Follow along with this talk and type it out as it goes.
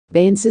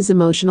Beyoncé's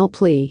emotional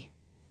plea.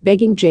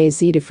 Begging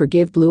Jay-Z to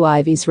forgive Blue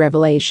Ivy's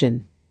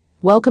revelation.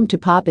 Welcome to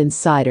Pop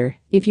Insider.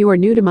 If you are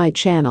new to my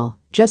channel,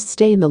 just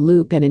stay in the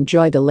loop and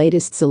enjoy the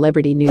latest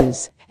celebrity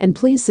news, and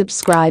please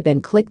subscribe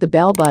and click the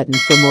bell button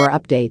for more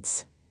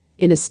updates.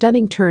 In a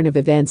stunning turn of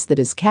events that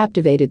has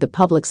captivated the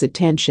public's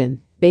attention,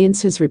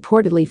 Beyoncé has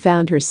reportedly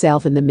found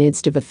herself in the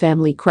midst of a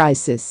family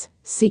crisis,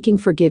 seeking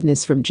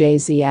forgiveness from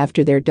Jay-Z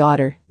after their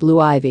daughter, Blue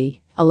Ivy,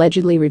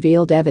 allegedly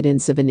revealed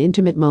evidence of an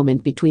intimate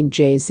moment between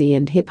Jay-Z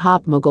and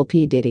hip-hop mogul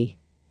P Diddy.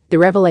 The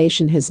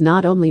revelation has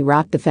not only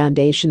rocked the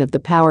foundation of the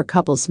power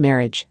couple's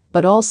marriage,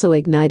 but also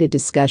ignited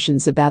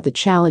discussions about the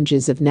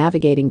challenges of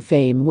navigating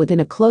fame within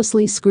a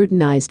closely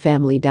scrutinized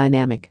family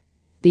dynamic.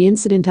 The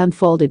incident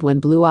unfolded when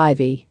Blue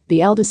Ivy,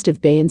 the eldest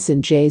of Beyoncé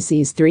and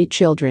Jay-Z's 3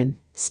 children,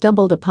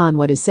 stumbled upon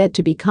what is said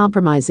to be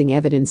compromising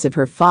evidence of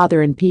her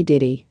father and P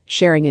Diddy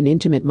sharing an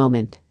intimate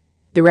moment.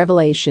 The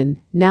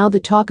revelation, now the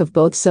talk of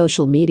both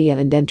social media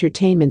and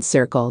entertainment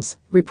circles,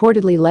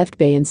 reportedly left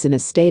Beyoncé in a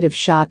state of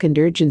shock and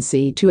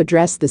urgency to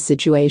address the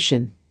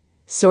situation.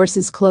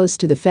 Sources close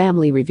to the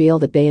family reveal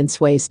that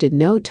Beyoncé wasted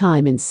no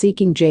time in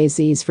seeking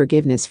Jay-Z's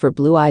forgiveness for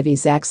Blue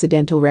Ivy's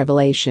accidental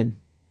revelation.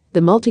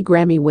 The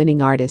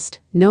multi-Grammy-winning artist,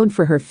 known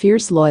for her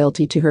fierce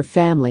loyalty to her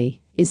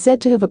family, is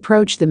said to have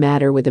approached the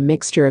matter with a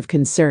mixture of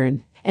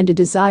concern and a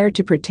desire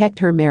to protect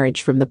her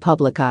marriage from the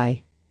public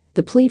eye.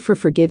 The plea for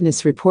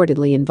forgiveness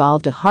reportedly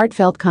involved a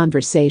heartfelt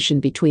conversation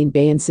between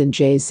Beyoncé and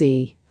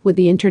Jay-Z, with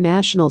the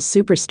international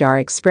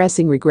superstar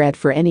expressing regret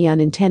for any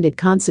unintended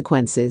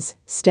consequences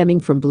stemming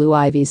from Blue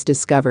Ivy's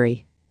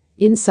discovery.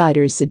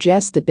 Insiders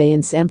suggest that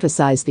Beyoncé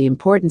emphasized the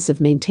importance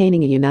of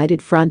maintaining a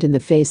united front in the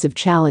face of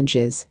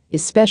challenges,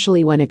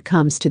 especially when it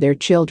comes to their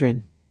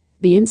children.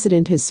 The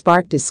incident has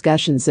sparked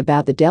discussions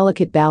about the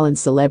delicate balance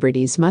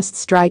celebrities must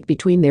strike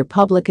between their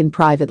public and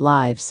private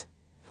lives.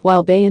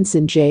 While Beyoncé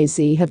and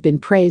Jay-Z have been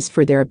praised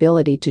for their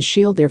ability to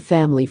shield their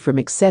family from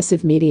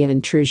excessive media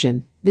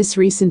intrusion, this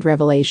recent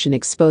revelation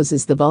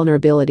exposes the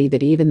vulnerability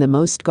that even the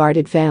most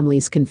guarded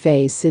families can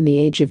face in the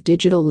age of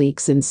digital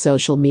leaks and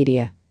social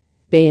media.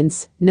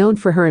 Beyoncé, known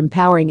for her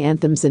empowering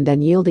anthems and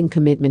unyielding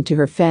commitment to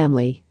her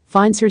family,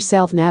 finds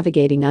herself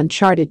navigating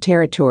uncharted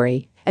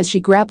territory as she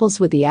grapples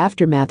with the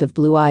aftermath of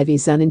Blue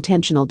Ivy's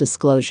unintentional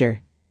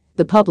disclosure.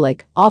 The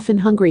public, often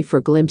hungry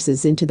for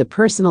glimpses into the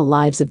personal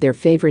lives of their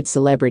favorite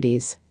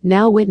celebrities,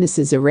 now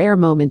witnesses a rare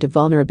moment of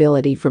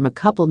vulnerability from a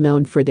couple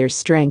known for their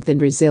strength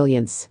and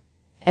resilience.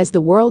 As the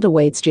world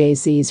awaits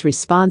Jay-Z's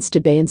response to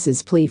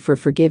Beyoncé's plea for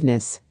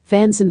forgiveness,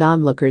 fans and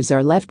onlookers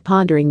are left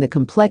pondering the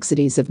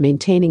complexities of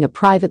maintaining a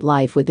private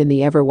life within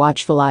the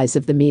ever-watchful eyes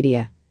of the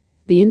media.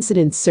 The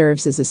incident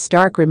serves as a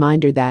stark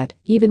reminder that,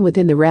 even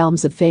within the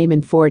realms of fame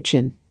and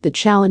fortune, the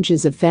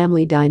challenges of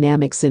family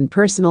dynamics and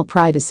personal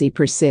privacy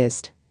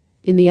persist.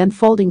 In the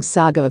unfolding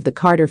saga of the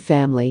Carter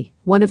family,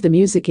 one of the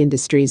music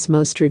industry's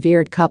most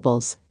revered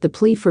couples, the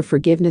plea for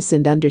forgiveness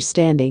and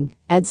understanding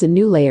adds a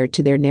new layer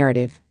to their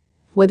narrative.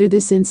 Whether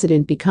this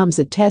incident becomes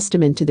a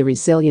testament to the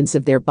resilience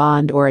of their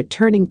bond or a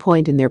turning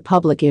point in their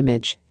public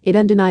image, it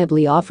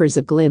undeniably offers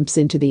a glimpse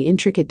into the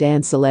intricate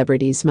dance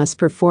celebrities must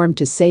perform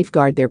to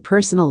safeguard their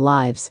personal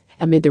lives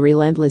amid the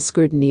relentless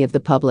scrutiny of the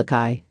public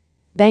eye.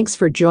 Thanks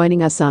for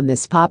joining us on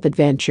this pop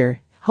adventure.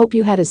 Hope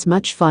you had as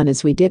much fun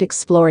as we did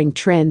exploring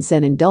trends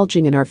and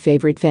indulging in our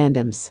favorite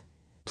fandoms.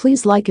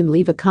 Please like and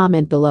leave a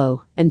comment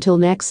below. Until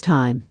next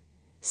time.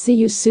 See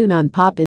you soon on Pop